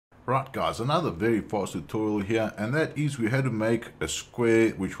Right guys, another very fast tutorial here, and that is we had to make a square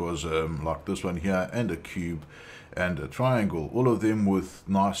which was like this one here, and a cube and a triangle, all of them with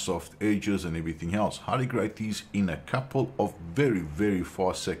nice soft edges and everything else. How to create these in a couple of very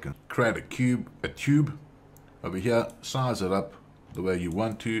fast seconds. Create a tube over here, size it up the way you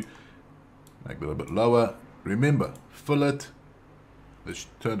want to, make it a little bit lower. Remember, fillet. Let's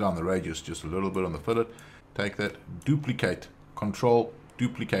turn down the radius just a little bit on the fillet. Take that, duplicate, control,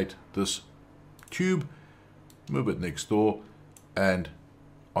 duplicate this tube, move it next door, and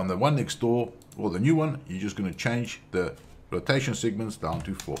on the one next door, or the new one, you're just going to change the rotation segments down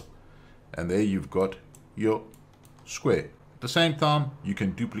to 4. And there you've got your square. At the same time, you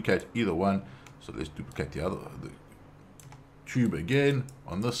can duplicate either one. So let's duplicate the tube again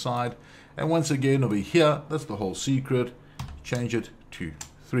on this side. And once again over here, that's the whole secret. Change it to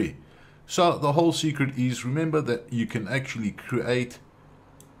 3. So the whole secret is, remember that you can actually create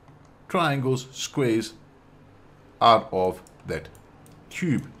triangles, squares out of that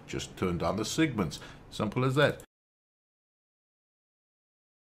tube. Just turn down the segments. Simple as that.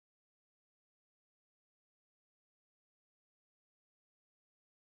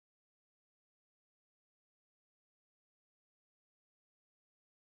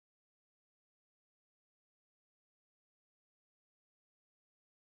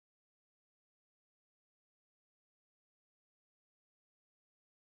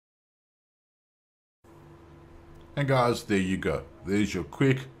 And guys, there you go. There's your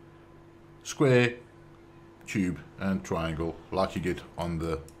quick square, tube and triangle like you get on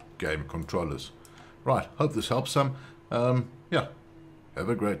the game controllers. Right, hope this helps some. Yeah, have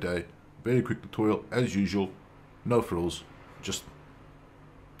a great day. Very quick tutorial as usual. No frills, just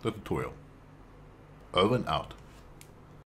the tutorial. Over and out.